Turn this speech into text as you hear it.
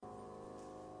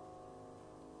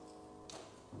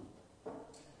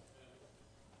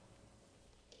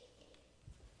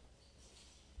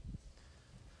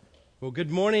Well,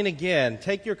 good morning again.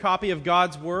 Take your copy of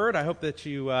God's Word. I hope that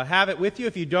you have it with you.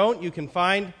 If you don't, you can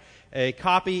find a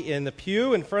copy in the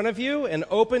pew in front of you and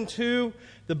open to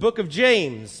the book of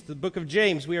James. The book of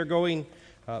James. We are going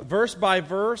verse by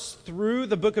verse through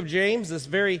the book of James, this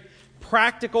very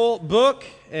practical book,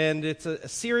 and it's a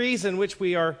series in which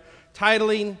we are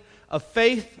titling A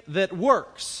Faith That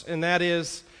Works, and that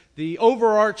is the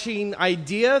overarching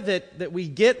idea that we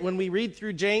get when we read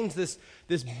through James,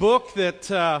 this book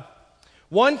that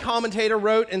one commentator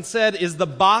wrote and said is the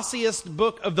bossiest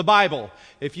book of the Bible.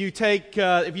 If you take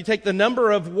the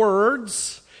number of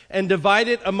words and divide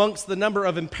it amongst the number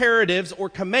of imperatives or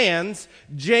commands,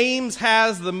 James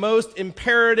has the most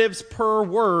imperatives per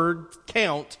word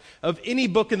count of any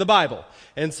book in the Bible.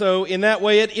 And so in that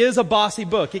way, it is a bossy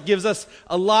book. It gives us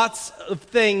lots of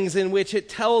things in which it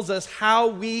tells us how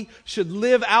we should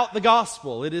live out the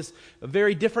gospel. It is a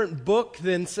very different book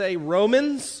than, say,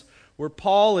 Romans, where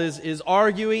Paul is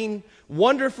arguing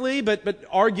wonderfully, but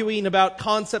arguing about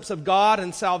concepts of God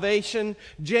and salvation.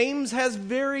 James has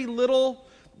very little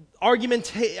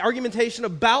argumentation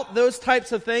about those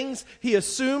types of things. He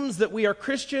assumes that we are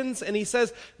Christians, and he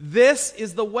says this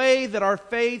is the way that our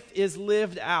faith is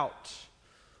lived out,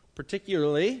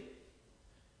 particularly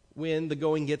when the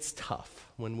going gets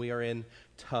tough, when we are in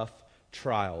tough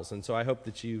trials. And so I hope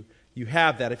that you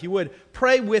have that. If you would,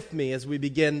 pray with me as we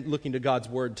begin looking to God's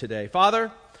Word today.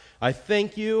 Father, I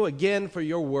thank you again for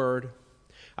your Word.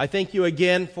 I thank you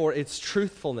again for its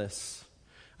truthfulness.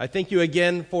 I thank you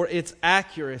again for its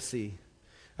accuracy.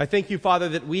 I thank you, Father,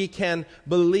 that we can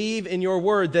believe in your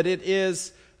Word, that it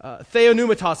is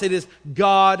theopneumatos, it is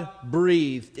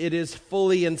God-breathed, it is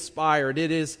fully inspired,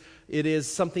 it is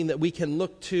something that we can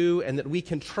look to and that we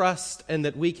can trust and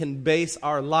that we can base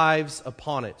our lives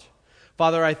upon it.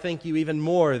 Father, I thank you even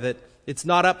more that it's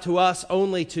not up to us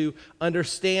only to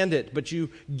understand it, but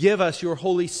you give us your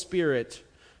Holy Spirit,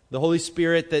 the Holy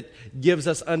Spirit that gives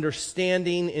us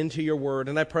understanding into your word.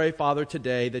 And I pray, Father,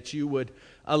 today that you would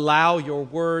allow your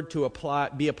word to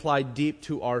be applied deep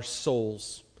to our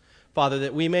souls. Father,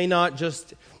 that we may not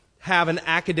just have an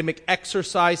academic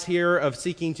exercise here of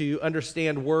seeking to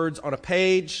understand words on a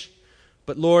page,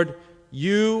 but Lord,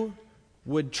 you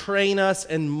would train us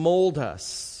and mold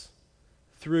us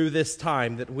through this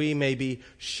time, that we may be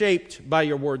shaped by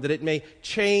your word, that it may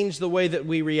change the way that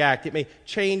we react, it may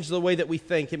change the way that we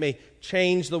think, it may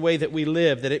change the way that we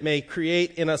live, that it may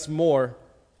create in us more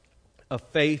a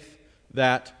faith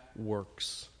that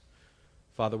works.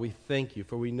 Father, we thank you,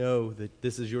 for we know that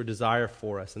this is your desire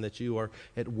for us and that you are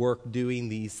at work doing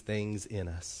these things in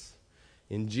us.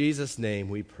 In Jesus' name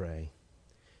we pray.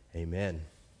 Amen.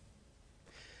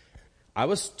 I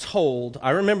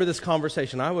remember this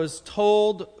conversation, I was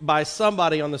told by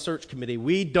somebody on the search committee,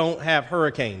 we don't have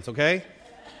hurricanes, okay?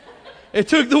 It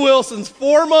took the Wilsons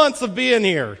 4 months of being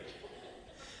here.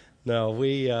 No,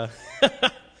 if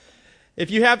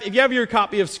you have your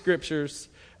copy of Scriptures,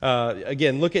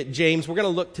 again, look at James. We're going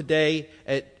to look today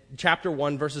at chapter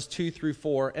 1, verses 2 through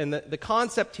 4. And the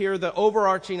concept here, the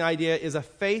overarching idea, is a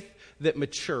faith that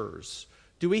matures.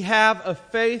 Do we have a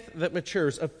faith that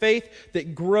matures, a faith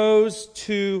that grows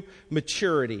to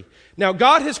maturity? Now,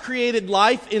 God has created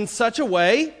life in such a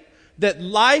way that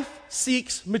life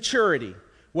seeks maturity.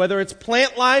 Whether it's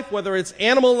plant life, whether it's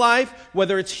animal life,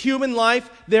 whether it's human life,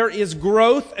 there is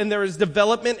growth and there is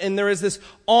development and there is this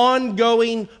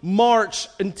ongoing march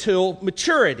until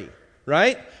maturity,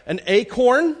 right? An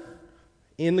acorn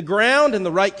in the ground in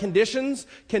the right conditions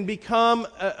can become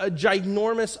a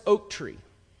ginormous oak tree.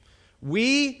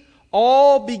 We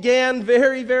all began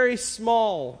very, very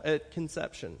small at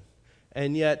conception,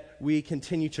 and yet we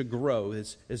continue to grow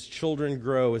as children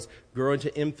grow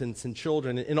into infants and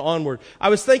children and onward. I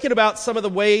was thinking about some of the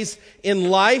ways in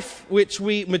life which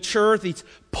we mature, these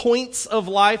points of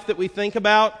life that we think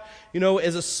about. You know,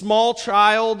 as a small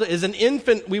child, as an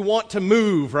infant, we want to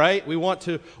move, right? We want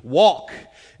to walk,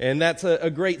 and that's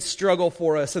a great struggle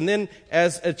for us. And then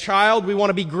as a child, we want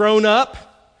to be grown up.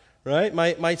 Right?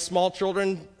 My small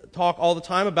children talk all the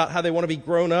time about how they want to be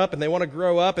grown up and they want to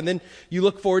grow up. And then you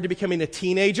look forward to becoming a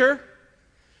teenager.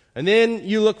 And then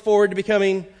you look forward to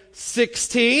becoming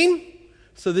 16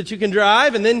 so that you can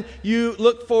drive. And then you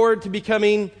look forward to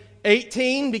becoming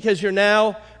 18 because you're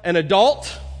now an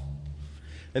adult.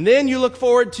 And then you look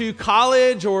forward to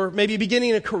college or maybe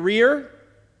beginning a career.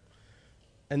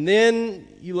 And then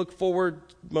you look forward,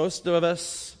 most of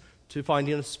us, to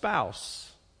finding a spouse.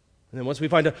 And then once we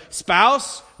find a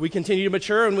spouse, we continue to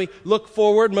mature and we look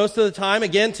forward most of the time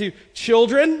again to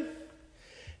children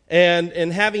and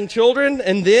having children.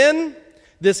 And then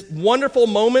this wonderful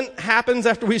moment happens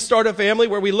after we start a family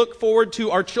where we look forward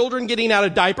to our children getting out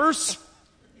of diapers.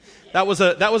 That was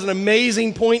an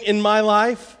amazing point in my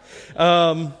life.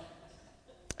 And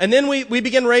then we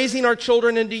begin raising our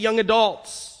children into young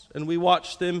adults, and we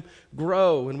watch them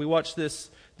grow, and we watch this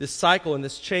cycle and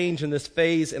this change and this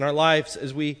phase in our lives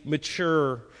as we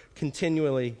mature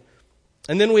continually.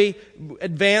 And then we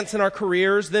advance in our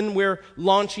careers. Then we're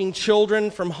launching children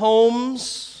from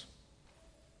homes.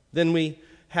 Then we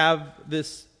have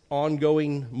this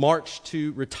ongoing march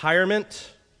to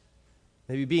retirement,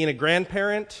 maybe being a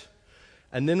grandparent.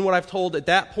 And then what I've told at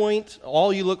that point,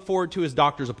 all you look forward to is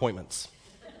doctor's appointments.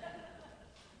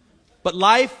 But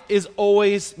life is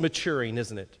always maturing,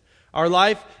 isn't it? Our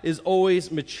life is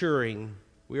always maturing.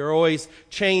 We are always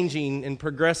changing and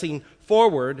progressing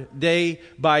forward day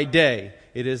by day.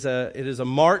 It is a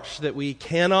march that we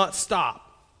cannot stop.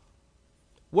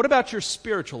 What about your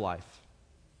spiritual life?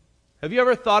 Have you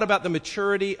ever thought about the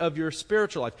maturity of your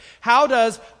spiritual life? How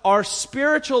does our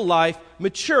spiritual life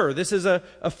mature? This is a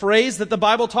phrase that the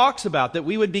Bible talks about, that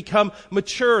we would become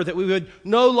mature, that we would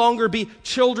no longer be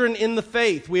children in the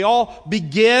faith. We all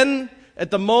begin at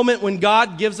the moment when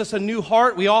God gives us a new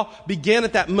heart. We all begin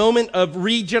at that moment of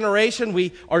regeneration.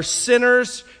 We are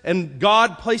sinners and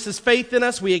God places faith in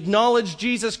us. We acknowledge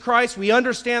Jesus Christ. We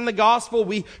understand the gospel.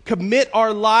 We commit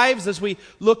our lives, as we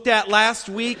looked at last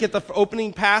week at the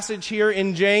opening passage here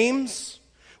in James.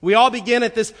 We all begin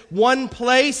at this one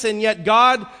place, and yet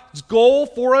God's goal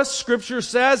for us, Scripture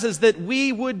says, is that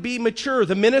we would be mature.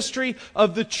 The ministry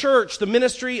of the church, the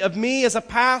ministry of me as a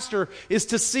pastor, is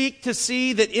to seek to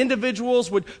see that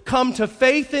individuals would come to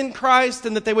faith in Christ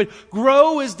and that they would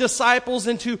grow as disciples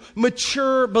into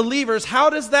mature believers.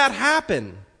 How does that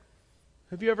happen?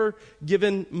 Have you ever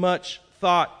given much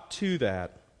thought to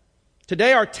that?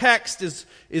 Today our text is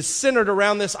centered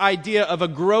around this idea of a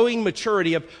growing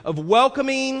maturity, of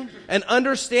welcoming and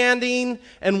understanding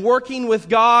and working with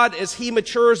God as He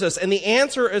matures us. And the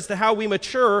answer as to how we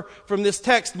mature from this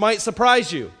text might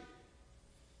surprise you.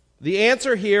 The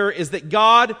answer here is that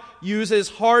God uses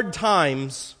hard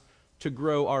times to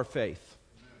grow our faith.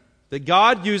 That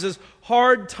God uses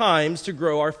hard times to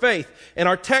grow our faith. And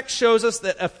our text shows us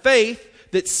that a faith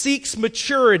that seeks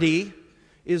maturity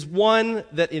is one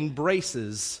that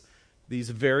embraces these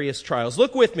various trials.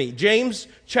 Look with me, James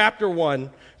chapter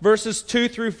 1, verses 2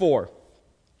 through 4.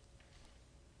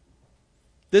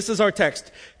 This is our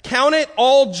text. Count it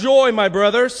all joy, my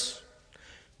brothers,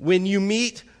 when you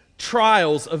meet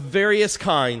trials of various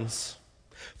kinds.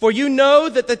 For you know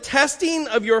that the testing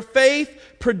of your faith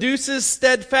produces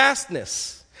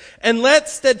steadfastness. And let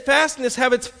steadfastness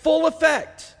have its full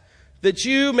effect, that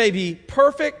you may be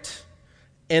perfect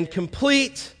and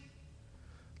complete,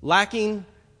 lacking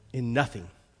in nothing.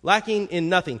 Lacking in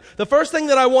nothing. The first thing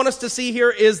that I want us to see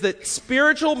here is that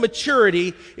spiritual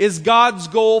maturity is God's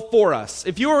goal for us.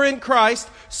 If you are in Christ,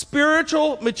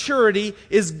 spiritual maturity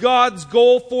is God's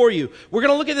goal for you. We're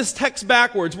going to look at this text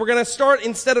backwards. We're going to start,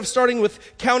 instead of starting with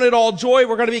count it all joy,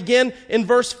 we're going to begin in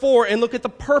verse 4 and look at the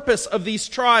purpose of these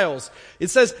trials.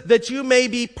 It says that you may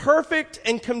be perfect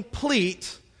and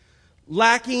complete,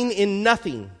 lacking in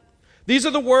nothing. These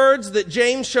are the words that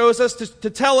James shows us to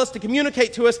tell us, to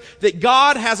communicate to us that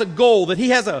God has a goal, that He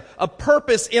has a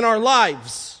purpose in our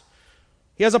lives.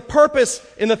 He has a purpose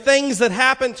in the things that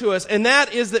happen to us, and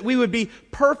that is that we would be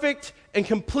perfect and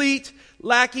complete,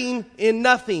 lacking in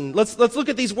nothing. Let's look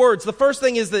at these words. The first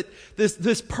thing is that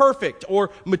this perfect or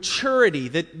maturity,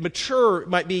 that mature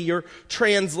might be your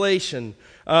translation.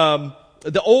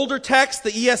 The older text,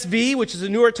 the ESV, which is a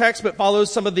newer text but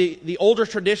follows some of the older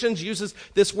traditions, uses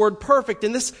this word perfect.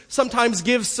 And this sometimes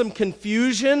gives some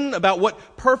confusion about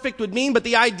what perfect would mean. But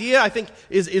the idea, I think,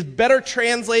 is better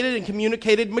translated and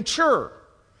communicated mature.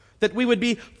 That we would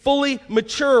be fully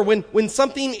mature. When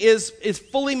something is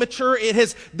fully mature, it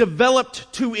has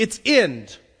developed to its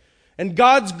end. And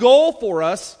God's goal for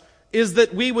us is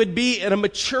that we would be in a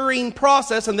maturing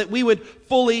process and that we would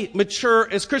fully mature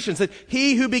as Christians. That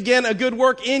He who began a good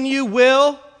work in you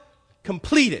will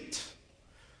complete it.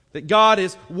 That God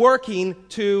is working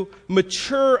to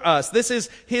mature us. This is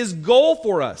His goal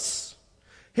for us.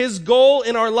 His goal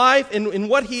in our life and in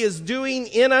what He is doing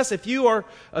in us. If you are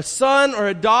a son or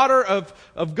a daughter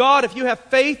of God, if you have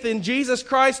faith in Jesus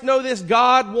Christ, know this: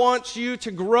 God wants you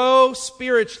to grow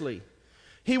spiritually.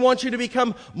 He wants you to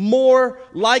become more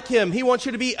like Him. He wants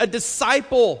you to be a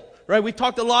disciple, right? We've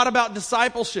talked a lot about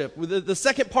discipleship. The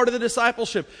second part of the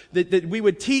discipleship, that we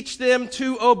would teach them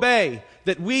to obey.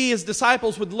 That we as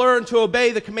disciples would learn to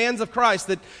obey the commands of Christ.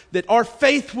 That our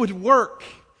faith would work.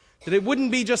 That it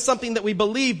wouldn't be just something that we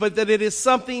believe, but that it is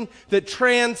something that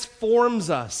transforms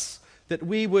us. that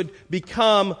we would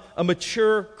become a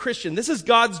mature Christian. This is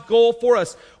God's goal for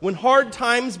us. When hard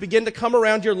times begin to come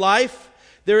around your life,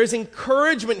 there is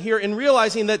encouragement here in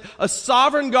realizing that a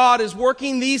sovereign God is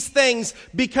working these things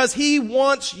because He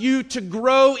wants you to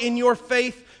grow in your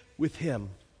faith with Him.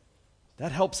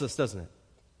 That helps us, doesn't it?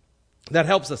 That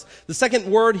helps us. The second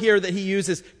word here that he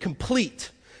uses,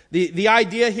 complete. The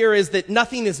idea here is that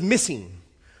nothing is missing.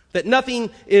 That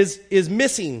nothing is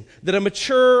missing. That a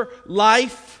mature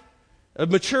life, a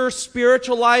mature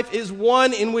spiritual life is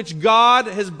one in which God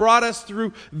has brought us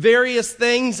through various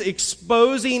things,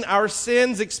 exposing our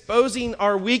sins, exposing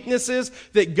our weaknesses,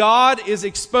 that God is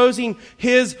exposing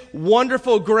His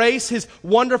wonderful grace, His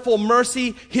wonderful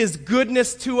mercy, His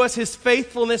goodness to us, His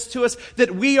faithfulness to us,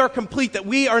 that we are complete, that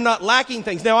we are not lacking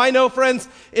things. Now, I know, friends,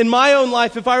 in my own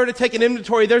life, if I were to take an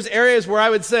inventory, there's areas where I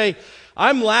would say,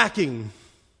 I'm lacking.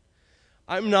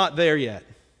 I'm not there yet.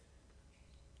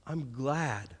 I'm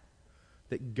glad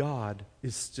that God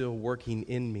is still working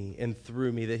in me and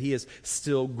through me, that He is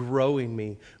still growing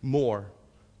me more.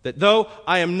 That though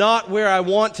I am not where I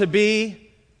want to be,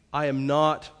 I am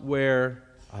not where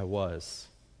I was.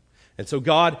 And so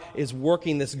God is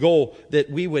working this goal that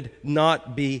we would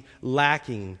not be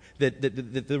lacking, that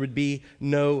there would be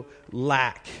no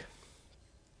lack.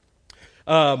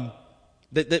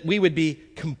 That we would be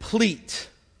complete.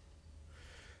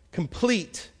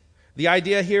 Complete. The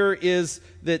idea here is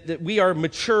that we are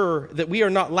mature, that we are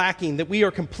not lacking, that we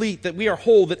are complete, that we are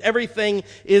whole, that everything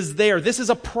is there. This is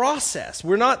a process.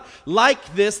 We're not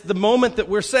like this the moment that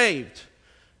we're saved.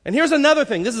 And here's another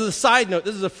thing. This is a side note.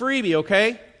 This is a freebie,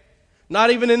 okay?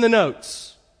 Not even in the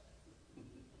notes.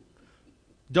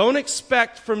 Don't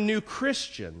expect from new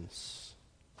Christians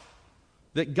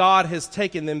that God has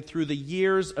taken them through the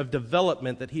years of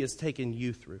development that He has taken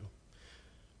you through.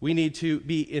 We need to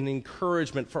be an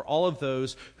encouragement for all of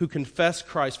those who confess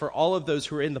Christ, for all of those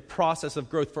who are in the process of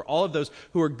growth, for all of those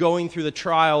who are going through the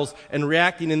trials and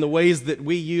reacting in the ways that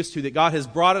we used to, that God has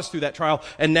brought us through that trial,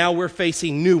 and now we're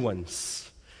facing new ones.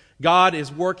 God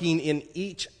is working in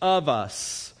each of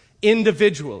us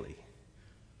individually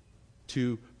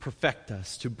to perfect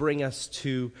us, to bring us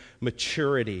to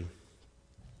maturity.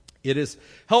 It is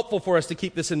helpful for us to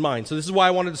keep this in mind. So this is why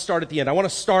I wanted to start at the end. I want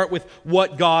to start with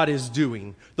what God is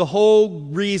doing. The whole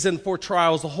reason for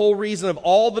trials, the whole reason of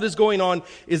all that is going on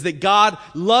is that God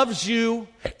loves you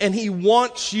and He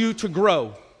wants you to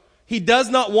grow. He does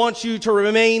not want you to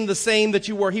remain the same that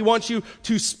you were. He wants you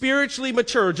to spiritually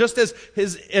mature. Just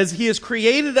as He has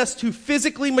created us to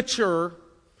physically mature,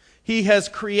 He has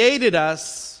created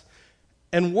us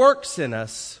and works in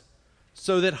us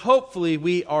so that hopefully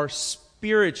we are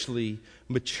spiritually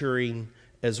maturing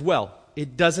as well.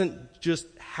 It doesn't just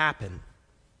happen.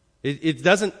 It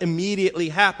doesn't immediately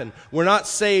happen. We're not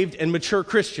saved and mature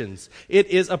Christians. It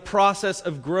is a process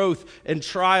of growth and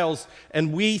trials,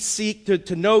 and we seek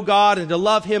to know God and to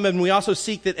love Him, and we also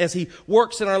seek that as He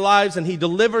works in our lives and He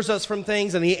delivers us from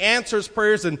things and He answers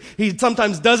prayers and He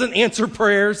sometimes doesn't answer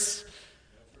prayers,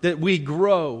 that we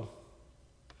grow.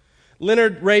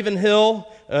 Leonard Ravenhill,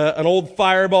 an old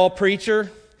fireball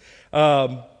preacher,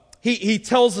 he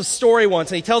tells a story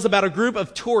once, and he tells about a group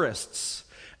of tourists,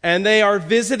 and they are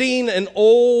visiting an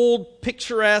old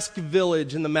picturesque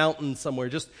village in the mountains somewhere.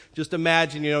 Just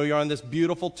imagine, you're on this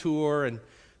beautiful tour, and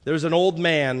there's an old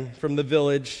man from the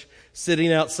village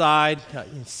sitting outside,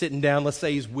 sitting down. Let's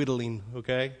say he's whittling,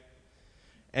 okay?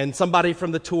 And somebody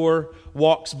from the tour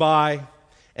walks by,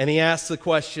 and he asks the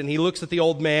question. He looks at the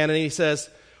old man, and he says,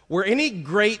 "Were any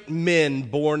great men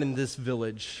born in this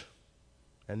village?"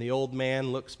 And the old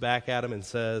man looks back at him and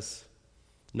says,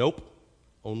 "Nope,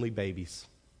 only babies."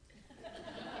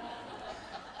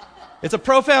 It's a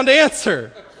profound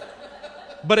answer,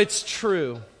 but it's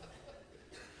true.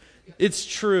 It's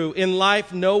true. In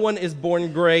life, no one is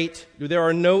born great. There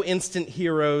are no instant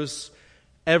heroes.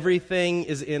 Everything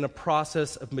is in a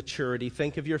process of maturity.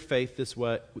 Think of your faith this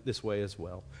way as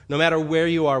well. No matter where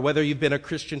you are, whether you've been a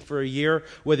Christian for a year,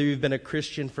 whether you've been a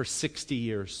Christian for 60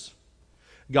 years,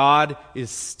 God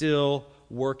is still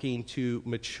working to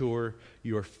mature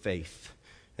your faith.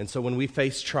 And so when we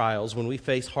face trials, when we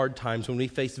face hard times, when we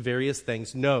face various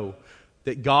things, know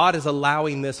that God is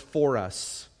allowing this for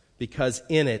us because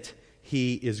in it,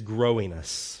 He is growing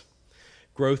us.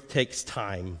 Growth takes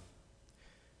time.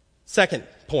 Second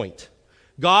point,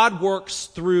 God works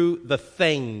through the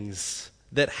things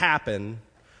that happen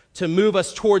to move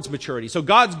us towards maturity. So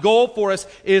God's goal for us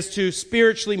is to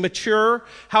spiritually mature.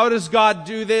 How does God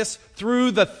do this?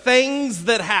 Through the things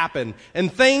that happen.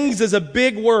 And things is a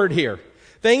big word here.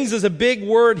 Things is a big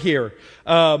word here.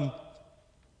 And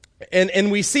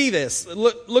we see this.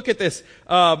 Look at this.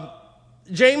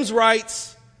 James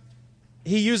writes,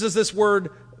 he uses this word,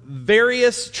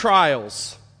 various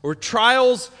trials, or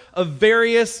trials of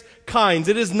various kinds.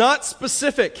 It is not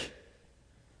specific.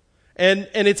 And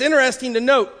it's interesting to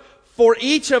note, for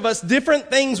each of us, different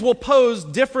things will pose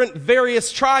different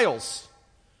various trials.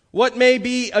 What may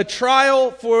be a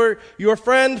trial for your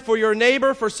friend, for your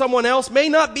neighbor, for someone else, may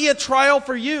not be a trial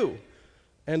for you.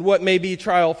 And what may be a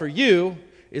trial for you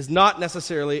is not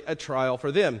necessarily a trial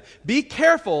for them. Be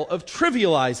careful of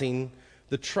trivializing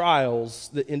the trials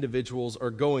that individuals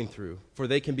are going through, for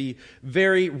they can be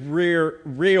very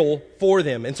real for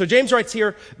them. And so James writes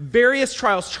here, various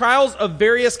trials of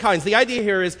various kinds. The idea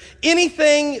here is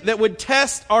anything that would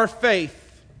test our faith,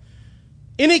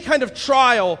 any kind of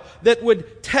trial that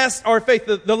would test our faith.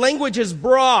 The language is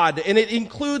broad, and it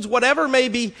includes whatever may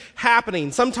be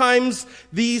happening. Sometimes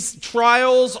these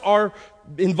trials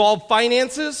involve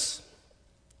finances.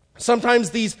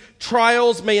 Sometimes these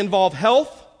trials may involve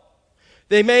health.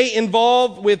 They may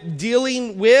involve with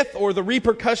dealing with or the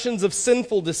repercussions of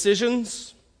sinful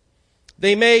decisions.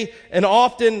 They may and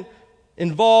often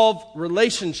involve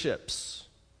relationships,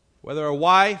 whether a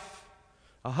wife,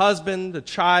 a husband, a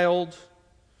child,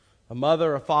 a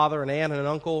mother, a father, an aunt, and an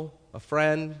uncle, a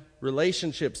friend.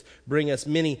 Relationships bring us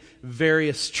many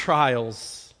various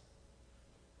trials.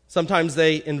 Sometimes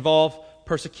they involve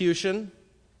persecution.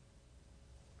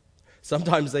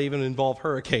 Sometimes they even involve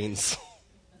hurricanes.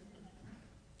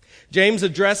 James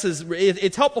addresses,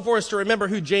 it's helpful for us to remember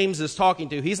who James is talking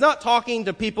to. He's not talking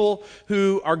to people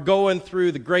who are going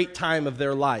through the great time of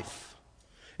their life.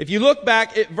 If you look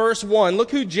back at verse 1,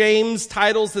 look who James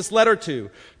titles this letter to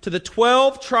the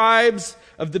 12 tribes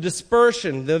of the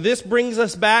dispersion. Now, this brings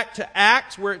us back to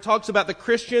Acts, where it talks about the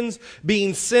Christians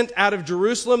being sent out of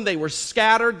Jerusalem. They were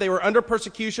scattered, they were under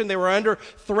persecution, they were under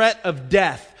threat of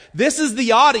death. This is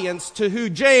the audience to who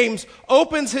James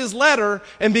opens his letter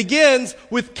and begins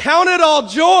with, "Count it all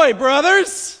joy,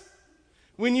 brothers,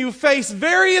 when you face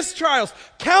various trials.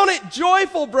 Count it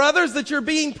joyful, brothers, that you're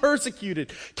being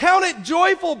persecuted. Count it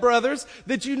joyful, brothers,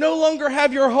 that you no longer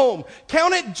have your home.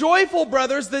 Count it joyful,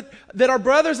 brothers, that our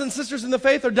brothers and sisters in the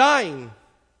faith are dying."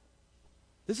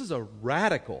 This is a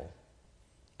radical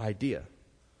idea.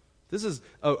 This is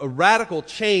a radical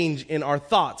change in our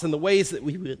thoughts and the ways that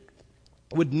we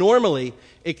would normally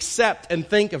accept and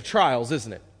think of trials,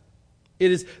 isn't it?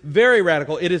 It is very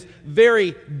radical. It is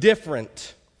very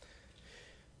different.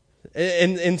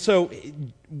 And so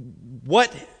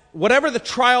whatever the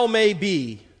trial may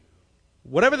be,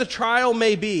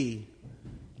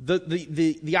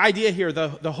 the idea here,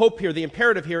 the hope here, the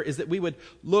imperative here is that we would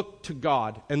look to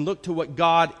God and look to what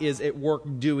God is at work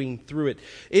doing through it.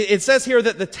 It says here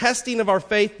that the testing of our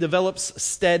faith develops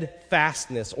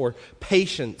steadfastness or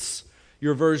patience,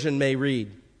 your version may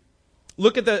read.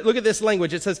 Look at this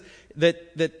language. It says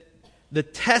that the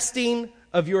testing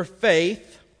of your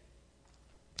faith,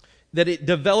 that it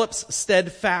develops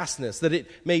steadfastness, that it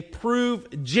may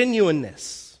prove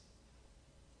genuineness.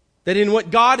 That in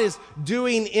what God is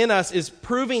doing in us is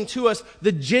proving to us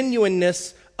the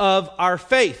genuineness of our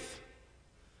faith.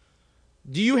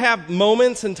 Do you have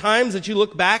moments and times that you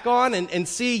look back on and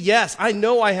see, yes, I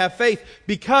know I have faith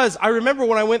because I remember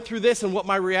when I went through this and what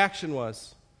my reaction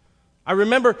was. I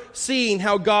remember seeing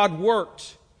how God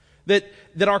worked, that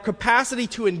our capacity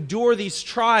to endure these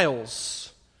trials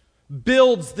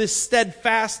builds this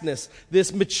steadfastness,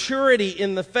 this maturity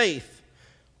in the faith.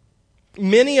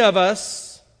 Many of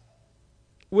us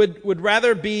would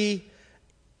rather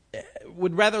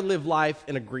live life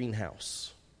in a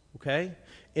greenhouse, okay?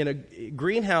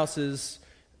 Greenhouses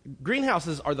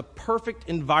are the perfect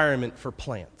environment for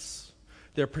plants.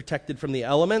 They're protected from the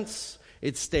elements.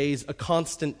 It stays a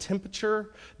constant temperature.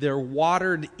 They're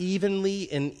watered evenly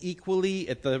and equally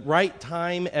at the right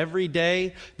time every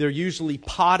day. They're usually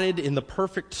potted in the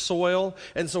perfect soil.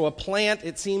 And so a plant,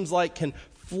 it seems like, can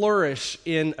flourish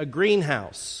in a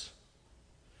greenhouse.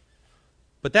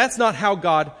 But that's not how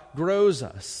God grows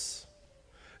us.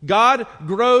 God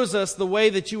grows us the way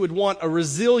that you would want a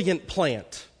resilient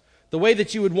plant, the way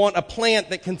that you would want a plant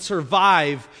that can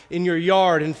survive in your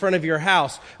yard in front of your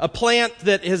house, a plant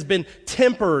that has been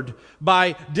tempered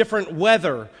by different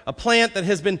weather, a plant that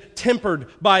has been tempered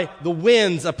by the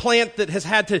winds, a plant that has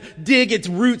had to dig its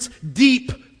roots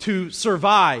deep to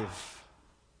survive.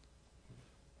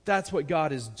 That's what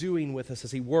God is doing with us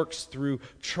as He works through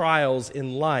trials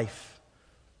in life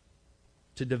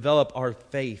to develop our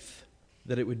faith,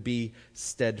 that it would be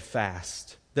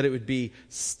steadfast, that it would be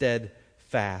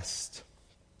steadfast.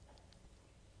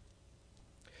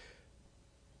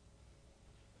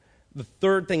 The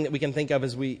third thing that we can think of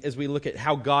as we look at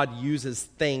how God uses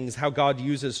things, how God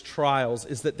uses trials,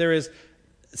 is that there is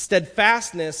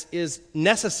steadfastness is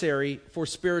necessary for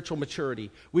spiritual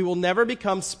maturity. We will never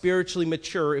become spiritually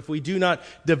mature if we do not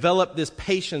develop this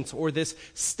patience or this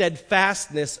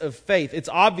steadfastness of faith. It's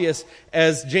obvious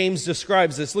as James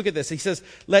describes this. Look at this. He says,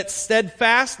 let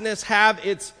steadfastness have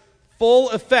its full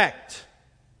effect.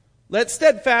 Let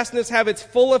steadfastness have its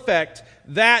full effect,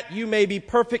 that you may be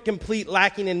perfect, complete,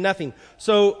 lacking in nothing.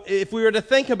 So if we were to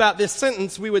think about this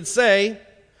sentence, we would say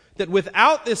that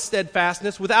without this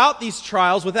steadfastness, without these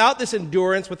trials, without this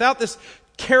endurance, without this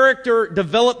character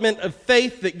development of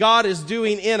faith that God is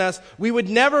doing in us, we would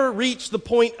never reach the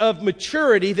point of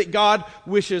maturity that God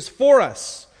wishes for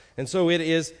us. And so it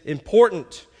is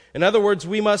important. In other words,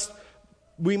 we must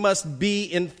be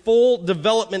in full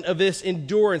development of this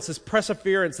endurance, this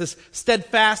perseverance, this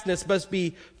steadfastness must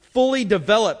be fully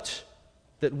developed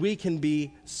that we can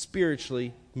be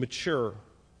spiritually mature.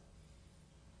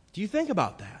 Do you think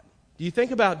about that?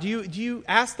 Do you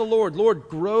ask the Lord,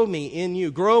 grow me in you,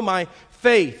 grow my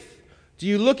faith? Do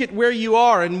you look at where you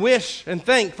are and wish and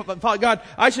think, God,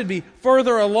 I should be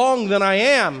further along than I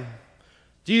am?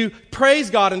 Do you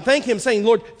praise God and thank Him, saying,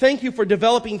 Lord, thank you for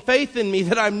developing faith in me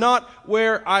that I'm not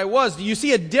where I was? Do you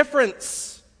see a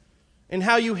difference in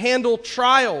how you handle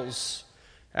trials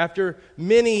after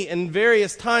many and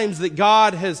various times that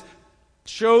God has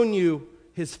shown you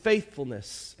His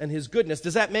faithfulness and His goodness?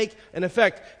 Does that make an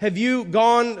effect? Have you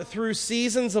gone through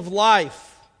seasons of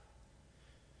life?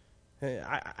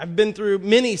 I've been through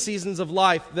many seasons of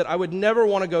life that I would never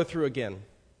want to go through again.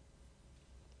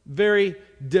 Very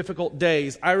difficult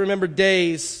days. I remember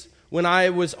days when I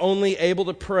was only able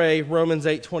to pray Romans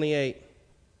 8:28.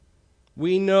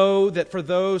 We know that for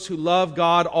those who love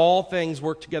God, all things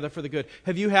work together for the good.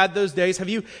 Have you had those days? Have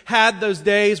you had those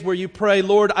days where you pray,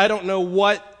 Lord, I don't know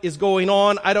what is going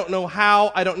on. I don't know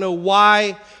how. I don't know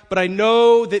why. But I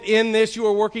know that in this you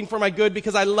are working for my good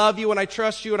because I love you and I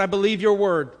trust you and I believe your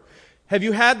word. Have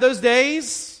you had those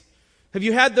days? Have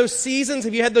you had those seasons?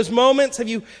 Have you had those moments? Have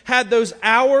you had those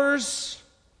hours?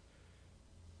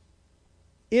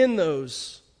 In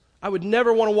those, I would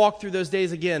never want to walk through those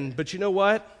days again. But you know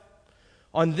what?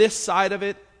 On this side of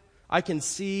it, I can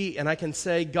see and I can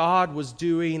say God was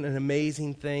doing an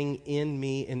amazing thing in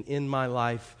me and in my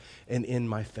life and in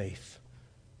my faith.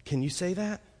 Can you say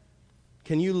that?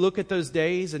 Can you look at those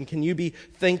days and can you be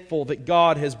thankful that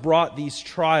God has brought these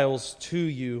trials to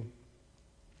you?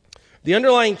 The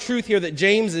underlying truth here that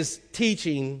James is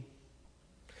teaching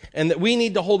and that we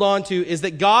need to hold on to is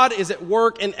that God is at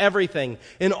work in everything,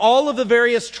 in all of the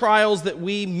various trials that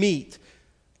we meet.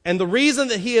 And the reason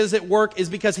that He is at work is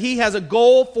because He has a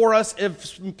goal for us of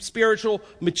spiritual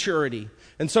maturity.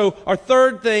 And so our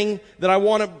third thing that I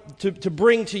want to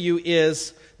bring to you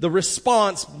is the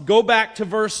response. Go back to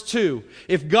verse 2.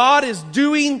 If God's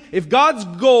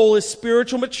goal is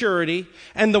spiritual maturity,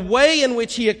 and the way in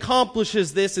which He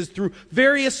accomplishes this is through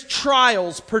various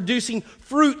trials producing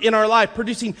fruit in our life,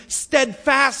 producing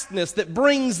steadfastness that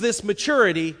brings this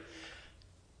maturity,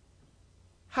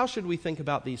 how should we think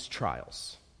about these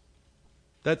trials?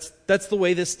 That's the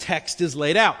way this text is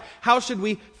laid out. How should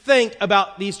we think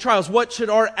about these trials? What should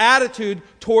our attitude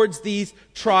towards these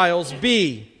trials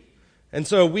be? And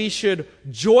so we should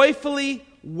joyfully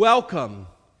welcome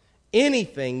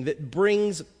anything that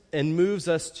brings and moves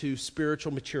us to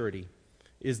spiritual maturity,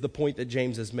 is the point that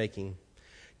James is making.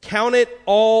 Count it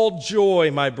all joy,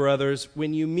 my brothers,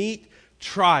 when you meet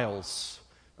trials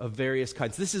of various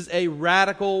kinds. This is a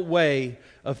radical way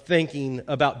of thinking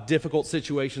about difficult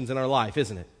situations in our life,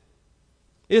 isn't it?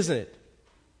 Isn't it?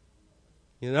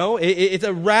 You know, it's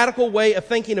a radical way of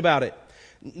thinking about it.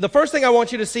 The first thing I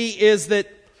want you to see is that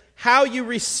how you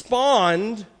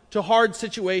respond to hard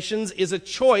situations is a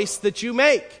choice that you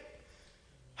make.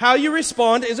 How you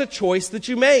respond is a choice that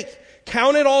you make.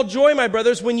 Count it all joy, my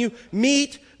brothers, when you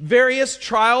meet various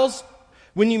trials,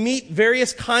 when you meet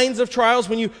various kinds of trials,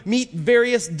 when you meet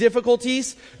various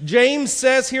difficulties. James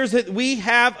says here that we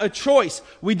have a choice.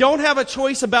 We don't have a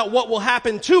choice about what will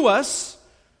happen to us,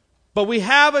 but we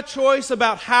have a choice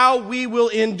about how we will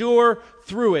endure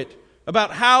through it,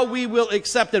 about how we will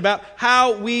accept it, about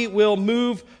how we will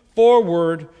move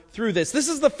forward through this. This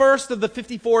is the first of the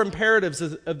 54 imperatives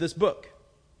of this book.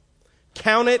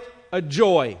 Count it a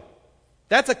joy.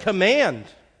 That's a command.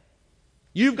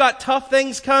 You've got tough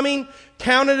things coming,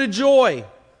 count it a joy.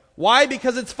 Why?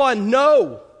 Because it's fun?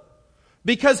 No.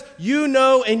 Because you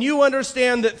know and you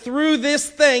understand that through this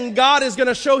thing, God is going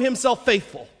to show Himself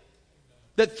faithful.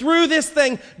 That through this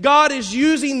thing, God is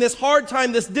using this hard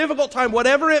time, this difficult time,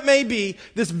 whatever it may be,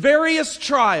 this various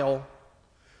trial,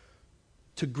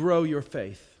 to grow your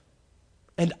faith.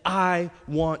 And I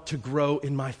want to grow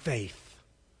in my faith.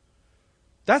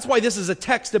 That's why this is a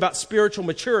text about spiritual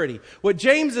maturity. What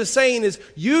James is saying is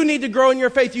you need to grow in your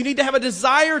faith. You need to have a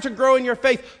desire to grow in your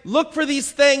faith. Look for these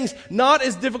things not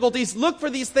as difficulties. Look for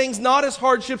these things not as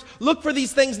hardships. Look for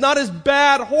these things not as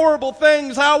bad, horrible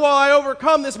things. How will I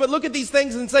overcome this? But look at these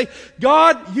things and say,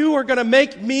 God, you are going to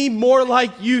make me more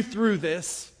like you through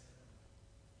this.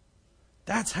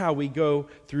 That's how we go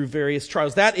through various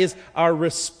trials. That is our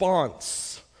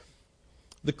response.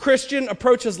 The Christian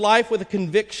approaches life with a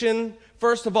conviction,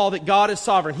 first of all, that God is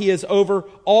sovereign. He is over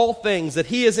all things, that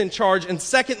He is in charge. And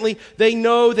secondly, they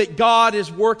know that God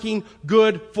is working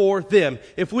good for them.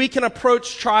 If we can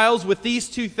approach trials with these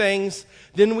two things,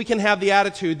 then we can have the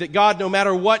attitude that God, no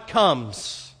matter what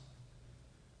comes,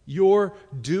 you're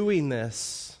doing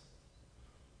this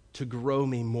to grow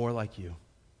me more like you.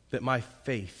 That my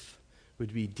faith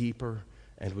would be deeper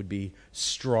and would be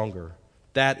stronger.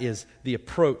 That is the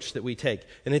approach that we take.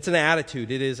 And it's an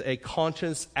attitude. It is a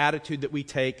conscious attitude that we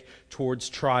take towards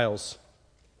trials.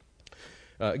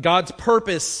 God's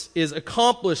purpose is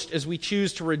accomplished as we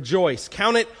choose to rejoice.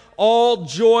 Count it all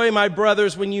joy, my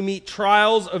brothers, when you meet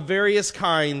trials of various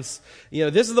kinds.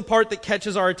 This is the part that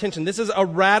catches our attention. This is a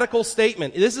radical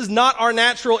statement. This is not our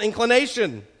natural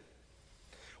inclination.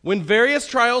 When various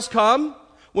trials come,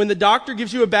 when the doctor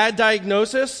gives you a bad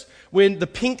diagnosis, when the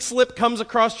pink slip comes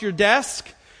across your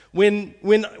desk, when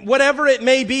whatever it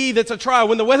may be that's a trial,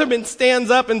 when the weatherman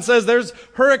stands up and says there's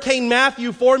Hurricane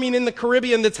Matthew forming in the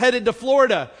Caribbean that's headed to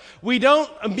Florida, we don't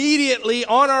immediately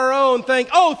on our own think,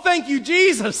 oh, thank you,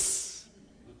 Jesus.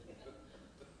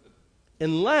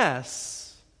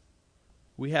 Unless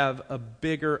we have a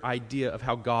bigger idea of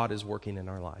how God is working in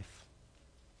our life.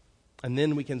 And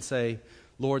then we can say,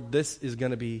 Lord, this is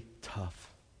going to be tough.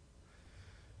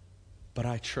 But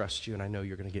I trust you and I know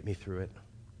you're going to get me through it.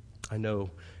 I know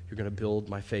you're going to build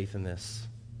my faith in this.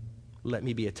 Let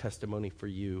me be a testimony for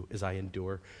you as I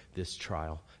endure this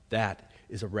trial. That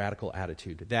is a radical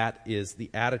attitude. That is the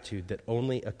attitude that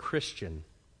only a Christian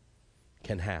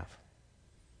can have,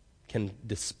 can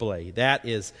display. That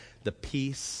is the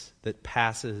peace that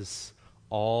passes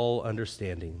all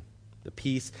understanding. The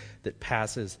peace that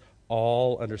passes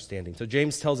all understanding. So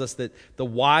James tells us that the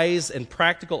wise and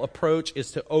practical approach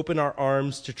is to open our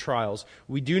arms to trials.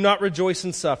 We do not rejoice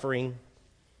in suffering.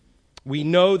 We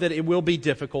know that it will be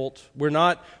difficult. We're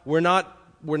not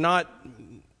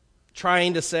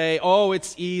trying to say, oh,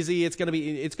 it's easy, it's going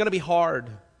to be hard.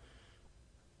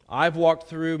 I've walked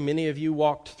through, many of you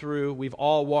walked through, we've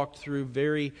all walked through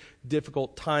very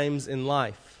difficult times in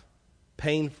life.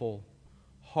 Painful,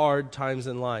 hard times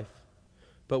in life.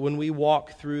 But when we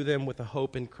walk through them with a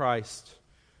hope in Christ,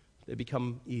 they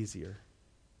become easier.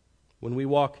 When we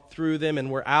walk through them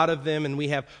and we're out of them and we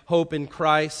have hope in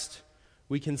Christ,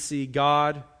 we can see,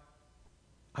 God,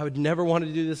 I would never want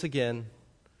to do this again,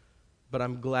 but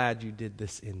I'm glad you did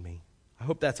this in me. I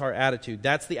hope that's our attitude.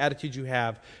 That's the attitude you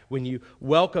have when you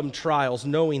welcome trials,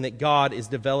 knowing that God is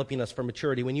developing us for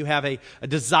maturity. When you have a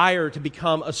desire to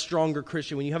become a stronger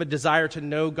Christian, when you have a desire to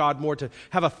know God more, to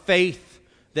have a faith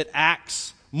that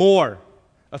acts more,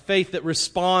 a faith that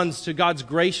responds to God's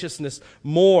graciousness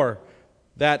more.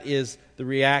 That is the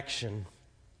reaction.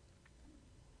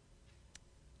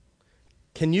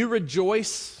 Can you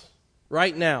rejoice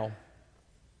right now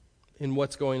in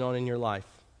what's going on in your life?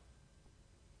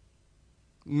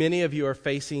 Many of you are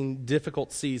facing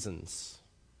difficult seasons.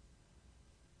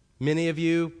 Many of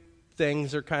you,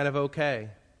 things are kind of okay.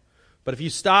 But if you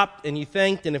stopped and you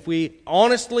think, and if we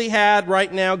honestly had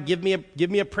right now, give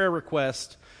me a prayer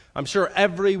request, I'm sure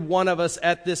every one of us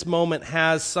at this moment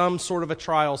has some sort of a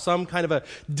trial, some kind of a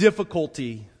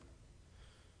difficulty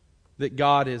that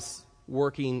God is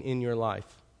working in your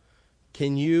life.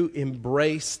 Can you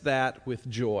embrace that with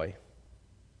joy?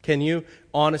 Can you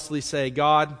honestly say,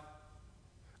 God,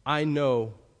 I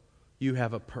know you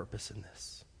have a purpose in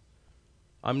this.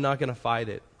 I'm not going to fight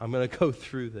it. I'm going to go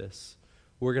through this.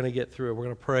 We're going to get through it. We're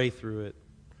going to pray through it.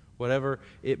 Whatever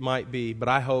it might be. But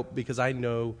I hope, because I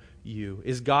know you.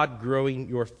 Is God growing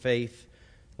your faith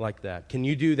like that? Can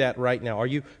you do that right now? Are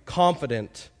you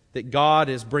confident that God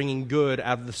is bringing good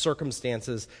out of the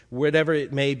circumstances, whatever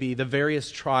it may be, the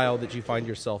various trial that you find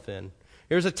yourself in?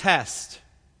 Here's a test.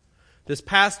 This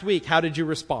past week, how did you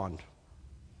respond?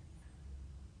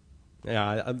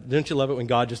 Yeah, don't you love it when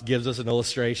God just gives us an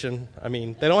illustration? I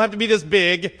mean, they don't have to be this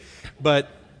big, but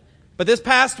this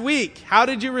past week, how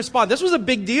did you respond? This was a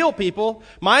big deal, people.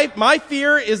 My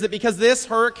fear is that because this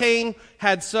hurricane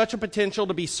had such a potential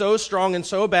to be so strong and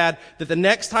so bad, that the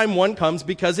next time one comes,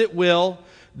 because it will,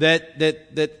 that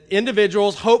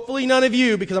individuals, hopefully none of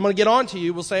you, because I'm going to get on to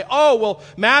you, will say, oh, well,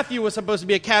 Matthew was supposed to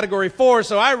be a Category 4,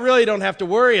 so I really don't have to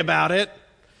worry about it.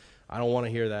 I don't want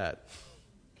to hear that.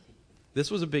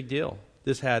 This was a big deal.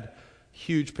 This had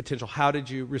huge potential. How did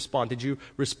you respond? Did you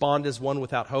respond as one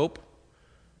without hope?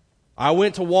 I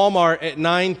went to Walmart at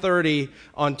 9:30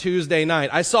 on Tuesday night.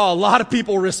 I saw a lot of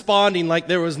people responding like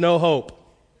there was no hope.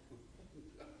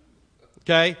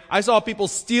 Okay? I saw people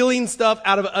stealing stuff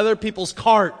out of other people's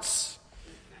carts.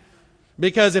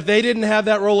 Because if they didn't have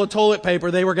that roll of toilet paper,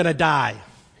 they were going to die.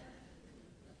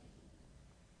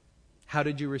 How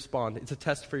did you respond? It's a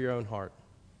test for your own heart.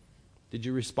 Did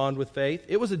you respond with faith?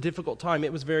 It was a difficult time.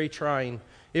 It was very trying.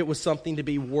 It was something to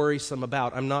be worrisome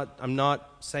about. I'm not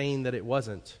saying that it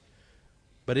wasn't.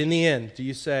 But in the end, do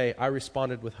you say, I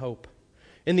responded with hope?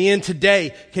 In the end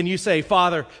today, can you say,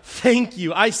 Father, thank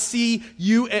you. I see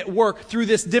you at work through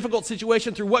this difficult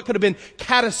situation, through what could have been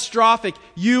catastrophic.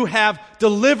 You have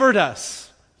delivered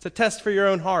us. It's a test for your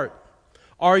own heart.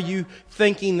 Are you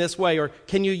thinking this way? Or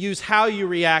can you use how you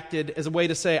reacted as a way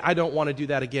to say, I don't want to do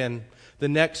that again? The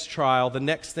next trial, the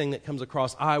next thing that comes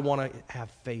across, I want to have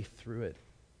faith through it.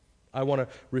 I want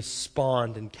to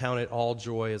respond and count it all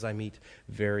joy as I meet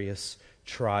various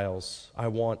trials. I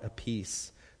want a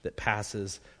peace that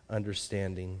passes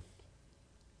understanding.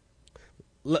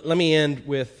 Let me end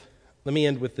with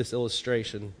this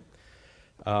illustration.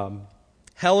 Helen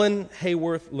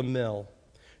Hayworth Lemille.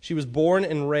 She was born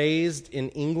and raised in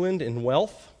England in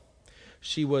Welth.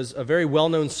 She was a very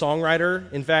well-known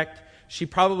songwriter. In fact, she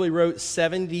probably wrote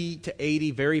 70 to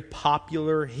 80 very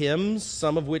popular hymns,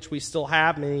 some of which we still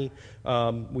have, many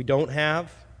we don't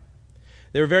have.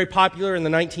 They were very popular in the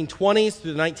 1920s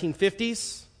through the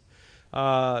 1950s.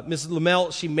 Mrs.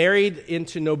 Lemille, she married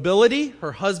into nobility.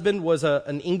 Her husband was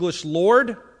an English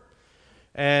lord.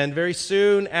 And very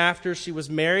soon after she was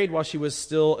married, while she was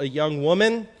still a young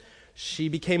woman, she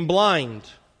became blind.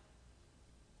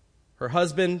 Her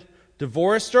husband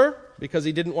divorced her because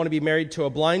he didn't want to be married to a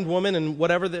blind woman, and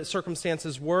whatever the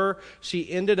circumstances were, she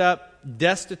ended up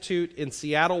destitute in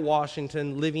Seattle,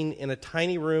 Washington, living in a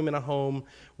tiny room in a home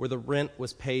where the rent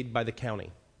was paid by the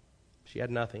county. She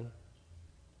had nothing.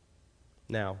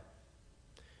 Now,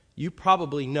 you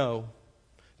probably know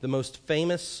the most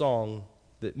famous song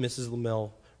that Mrs.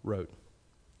 Lemille wrote.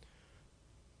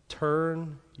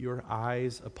 Turn your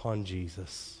eyes upon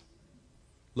Jesus.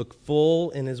 Look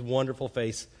full in his wonderful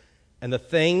face, and the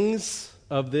things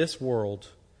of this world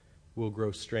will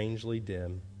grow strangely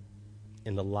dim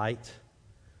in the light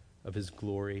of his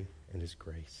glory and his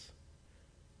grace.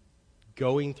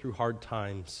 Going through hard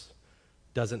times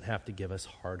doesn't have to give us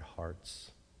hard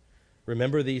hearts.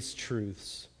 Remember these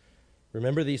truths.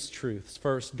 Remember these truths.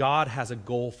 First, God has a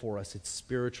goal for us. It's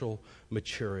spiritual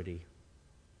maturity.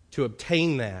 To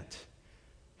obtain that,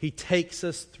 he takes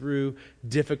us through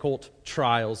difficult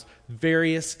trials,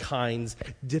 various kinds,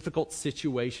 difficult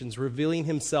situations, revealing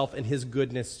himself and his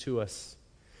goodness to us.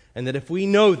 And that if we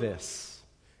know this,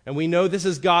 and we know this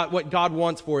is God, what God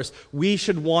wants for us, we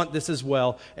should want this as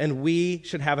well. And we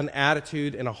should have an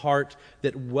attitude and a heart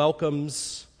that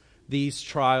welcomes these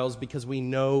trials because we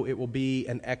know it will be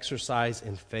an exercise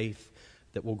in faith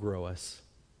that will grow us.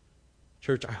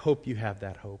 Church, I hope you have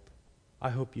that hope. I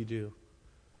hope you do.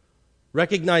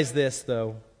 Recognize this,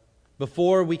 though.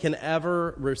 Before we can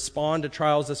ever respond to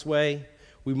trials this way,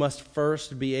 we must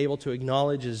first be able to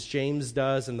acknowledge, as James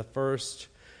does in the first,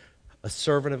 a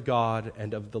servant of God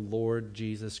and of the Lord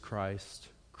Jesus Christ.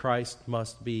 Christ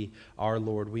must be our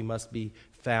Lord. We must be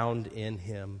found in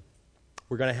him.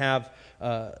 We're going to have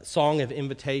a song of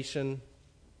invitation.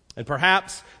 And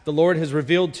perhaps the Lord has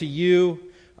revealed to you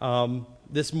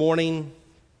this morning,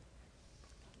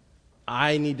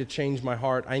 I need to change my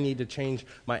heart. I need to change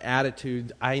my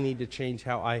attitude. I need to change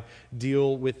how I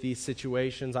deal with these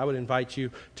situations. I would invite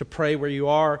you to pray where you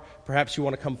are. Perhaps you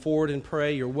want to come forward and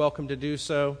pray. You're welcome to do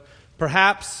so.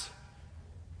 Perhaps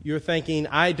you're thinking,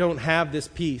 I don't have this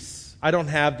peace. I don't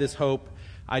have this hope.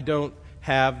 I don't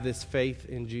have this faith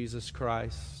in Jesus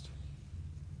Christ.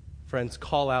 Friends,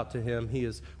 call out to him. He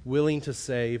is willing to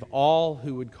save all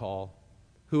who would call.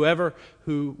 Whoever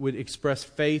who would express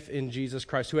faith in Jesus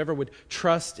Christ, whoever would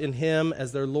trust in him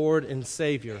as their Lord and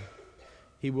Savior,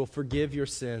 he will forgive your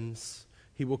sins,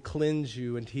 he will cleanse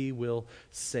you, and he will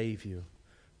save you.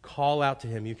 Call out to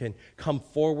him. You can come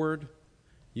forward.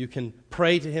 You can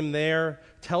pray to him there.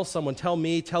 Tell someone, tell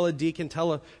me, tell a deacon,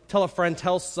 tell a friend,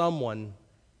 tell someone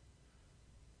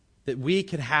that we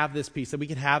could have this peace, that we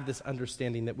could have this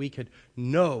understanding, that we could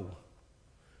know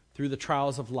through the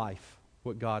trials of life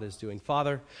what God is doing.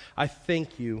 Father, I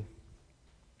thank you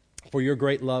for your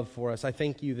great love for us. I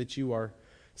thank you that you are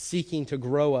seeking to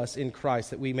grow us in Christ,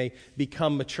 that we may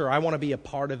become mature. I want to be a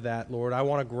part of that, Lord. I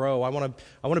want to grow. I want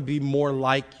to be more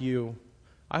like you.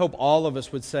 I hope all of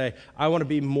us would say, I want to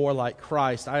be more like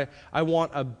Christ. I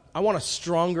want a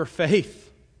stronger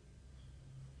faith.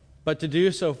 But to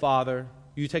do so, Father,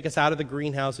 you take us out of the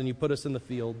greenhouse and you put us in the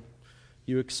field.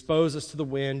 You expose us to the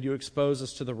wind. You expose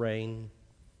us to the rain.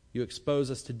 You expose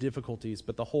us to difficulties.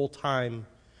 But the whole time,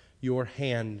 your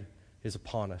hand is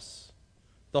upon us.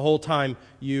 The whole time,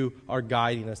 you are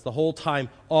guiding us. The whole time,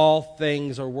 all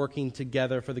things are working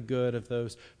together for the good of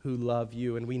those who love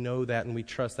you. And we know that and we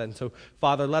trust that. And so,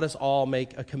 Father, let us all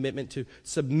make a commitment to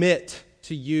submit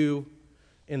to you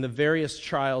in the various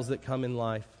trials that come in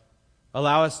life.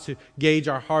 Allow us to gauge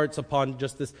our hearts upon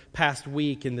just this past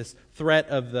week and this threat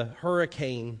of the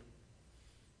hurricane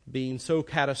being so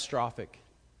catastrophic.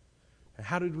 And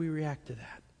how did we react to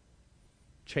that?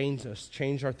 Change us,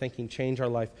 change our thinking, change our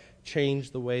life,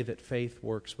 change the way that faith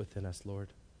works within us,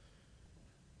 Lord.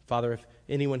 Father, if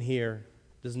anyone here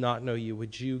does not know you,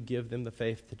 would you give them the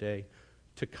faith today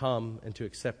to come and to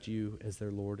accept you as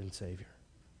their Lord and Savior?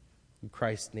 In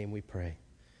Christ's name we pray.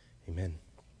 Amen.